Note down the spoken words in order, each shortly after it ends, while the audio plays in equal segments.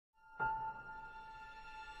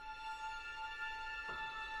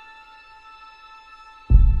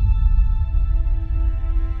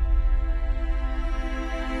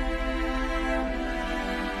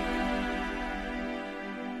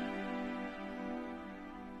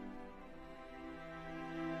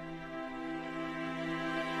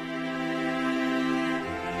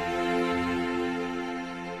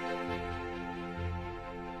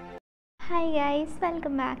Hey guys,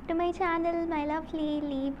 welcome back to my channel, my lovely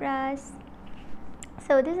Libras.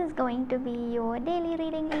 So this is going to be your daily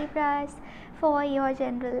reading, Libras, for your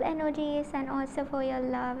general energies and also for your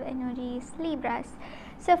love energies, Libras.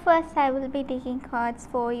 So first I will be taking cards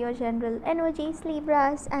for your general energies,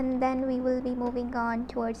 Libras, and then we will be moving on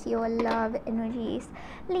towards your love energies,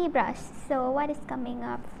 Libras. So what is coming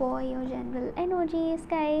up for your general energies,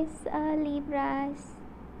 guys, Libras?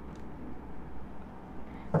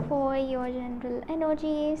 For your general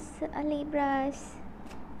energies, Libras.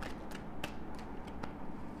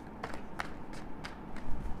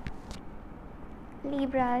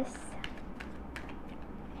 Libras,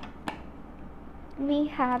 we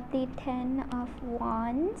have the 10 of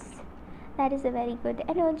Wands. That is a very good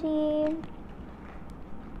energy.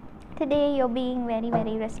 Today you're being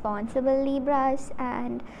very responsible, Libras,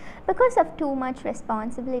 and because of too much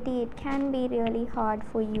responsibility it can be really hard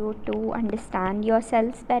for you to understand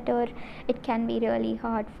yourselves better. It can be really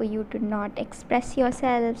hard for you to not express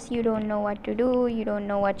yourselves. You don't know what to do, you don't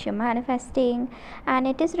know what you're manifesting, and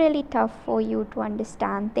it is really tough for you to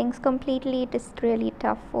understand things completely. It is really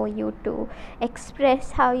tough for you to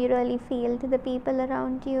express how you really feel to the people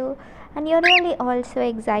around you, and you're really also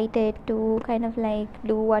excited to kind of like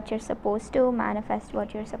do what you're supposed to manifest,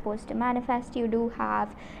 what you're supposed to manifest. You do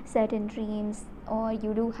have certain dreams, or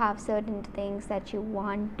you do have certain things that you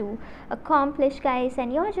want to accomplish, guys,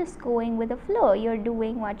 and you're just going with the flow. You're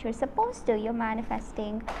doing what you're supposed to, you're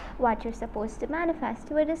manifesting what you're supposed to manifest.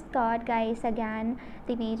 With this thought, guys, again,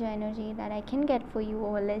 the major energy that I can get for you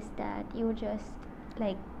all is that you're just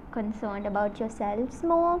like concerned about yourselves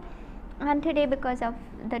more. And today, because of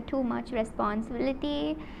the too much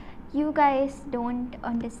responsibility, you guys don't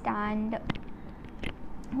understand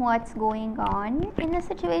what's going on in a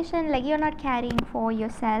situation. Like, you're not caring for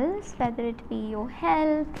yourselves, whether it be your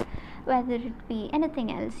health, whether it be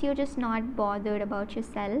anything else. You're just not bothered about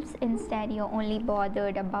yourselves. Instead, you're only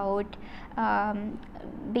bothered about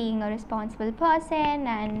being a responsible person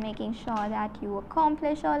and making sure that you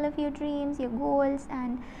accomplish all of your dreams, your goals,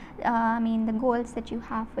 and the goals that you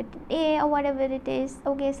have for today or whatever it is.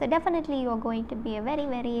 Okay, so definitely you're going to be a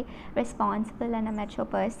very responsible and a mature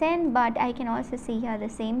person, but I can also see here at the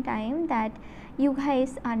same time that you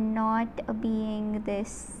guys are not being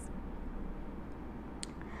this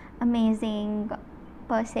amazing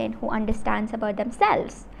person who understands about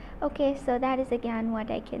themselves. Okay, so that is again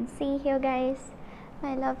what I can see here, guys,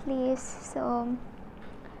 my lovelies. So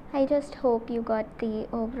I just hope you got the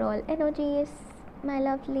overall energies, my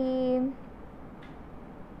lovely.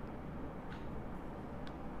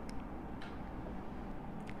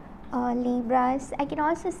 Libras, I can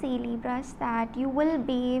also see, Libras, that you will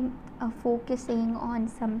be focusing on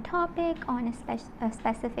some topic, on a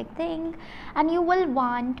specific thing, and you will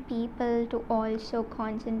want people to also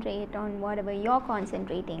concentrate on whatever you're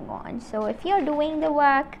concentrating on. So if you're doing the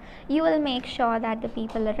work, you will make sure that the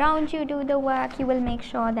people around you do the work. You will make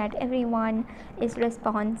sure that everyone is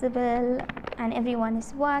responsible and everyone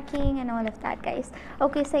is working and all of that, guys.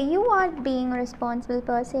 Okay, so you are being a responsible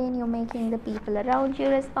person. You're making the people around you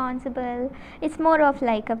responsible. It's more of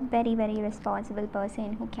like a very responsible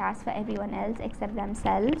person who cares for everyone else except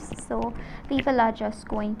themselves. So people are just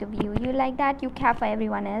going to view you like that. You care for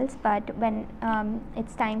everyone else, but when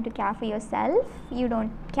it's time to care for yourself, you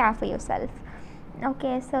don't care for yourself.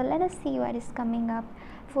 Okay, so let us see what is coming up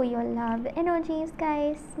for your love energies,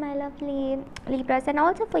 guys, my lovely Libras, and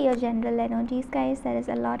also for your general energies, guys. There is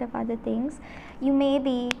a lot of other things. You may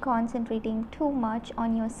be concentrating too much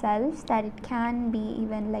on yourselves, that it can be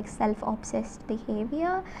even like self-obsessed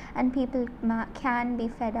behavior, and people can be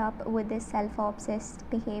fed up with this self-obsessed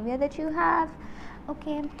behavior that you have.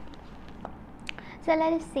 Okay, so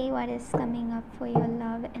let us see what is coming up for your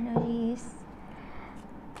love energies,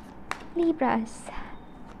 Libras.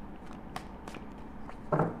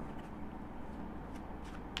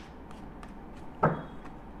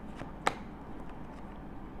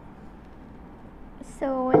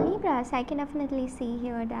 So Libras, I can definitely see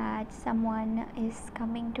here that someone is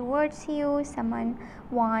coming towards you. Someone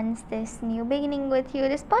wants this new beginning with you.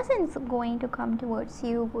 This person is going to come towards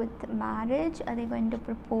you with marriage. Are they going to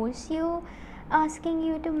propose you, asking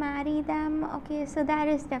you to marry them? Okay, so there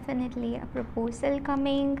is definitely a proposal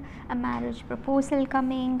coming, a marriage proposal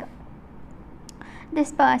coming.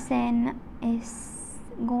 This person is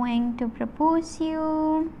going to propose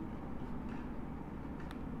you.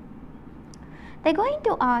 They're going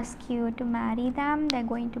to ask you to marry them. They're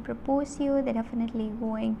going to propose you. They're definitely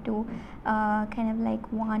going to kind of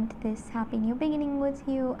like want this happy new beginning with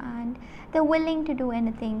you, and they're willing to do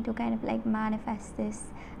anything to kind of like manifest this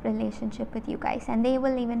relationship with you guys, and they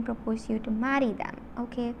will even propose you to marry them.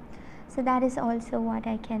 Okay, So that is also what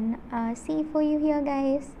I can see for you here,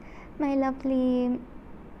 guys, my lovely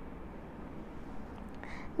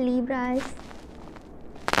Libras.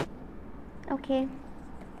 Okay,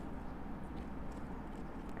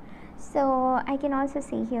 so I can also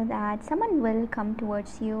see here that someone will come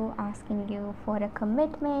towards you asking you for a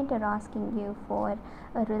commitment or asking you for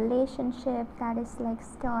a relationship that is like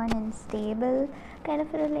stern and stable kind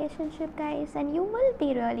of a relationship, guys, and you will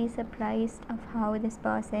be really surprised of how this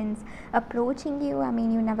person's approaching you. I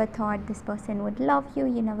mean, you never thought this person would love you,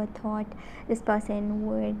 you never thought this person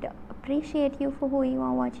would appreciate you for who you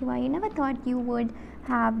are, what you are. You never thought you would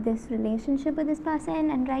have this relationship with this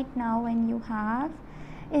person, and right now when you have,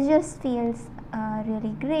 it just feels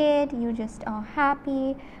really great. You just are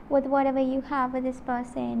happy with whatever you have with this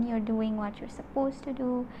person. You're doing what you're supposed to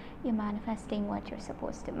do, you're manifesting what you're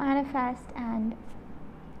supposed to manifest, and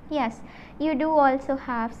yes, you do also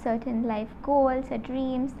have certain life goals or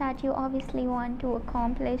dreams that you obviously want to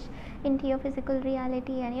accomplish into your physical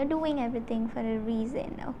reality, and you're doing everything for a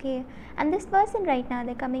reason. Okay, and this person right now,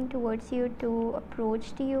 they're coming towards you to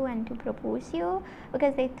approach to you and to propose you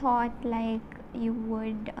because they thought like you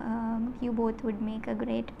both would make a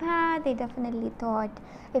great pair. They definitely thought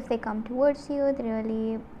if they come towards you, they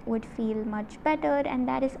really would feel much better, and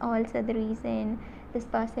that is also the reason this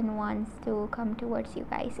person wants to come towards you,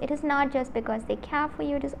 guys. It is not just because they care for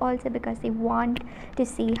you, it is also because they want to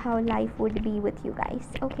see how life would be with you, guys.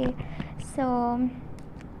 Okay, so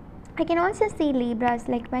I can also see Libras,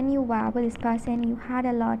 like when you were with this person, you had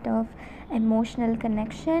a lot of emotional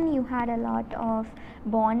connection, you had a lot of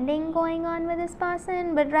bonding going on with this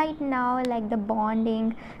person, but right now, like the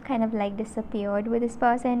bonding kind of like disappeared with this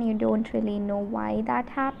person. You don't really know why that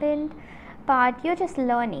happened, but you're just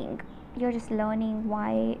learning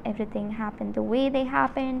why everything happened the way they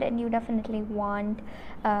happened, and you definitely want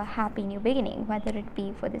a happy new beginning, whether it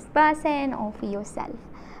be for this person or for yourself.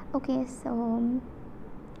 Okay, so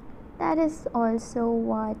that is also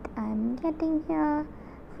what I'm getting here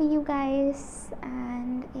for you guys,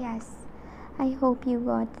 and yes, I hope you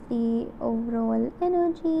got the overall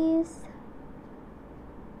energies.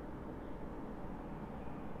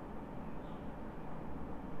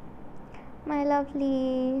 My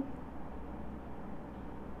lovely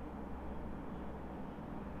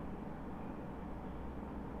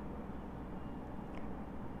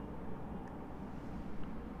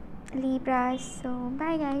Libras. So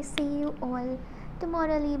bye guys, see you all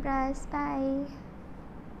tomorrow, Libras. Bye.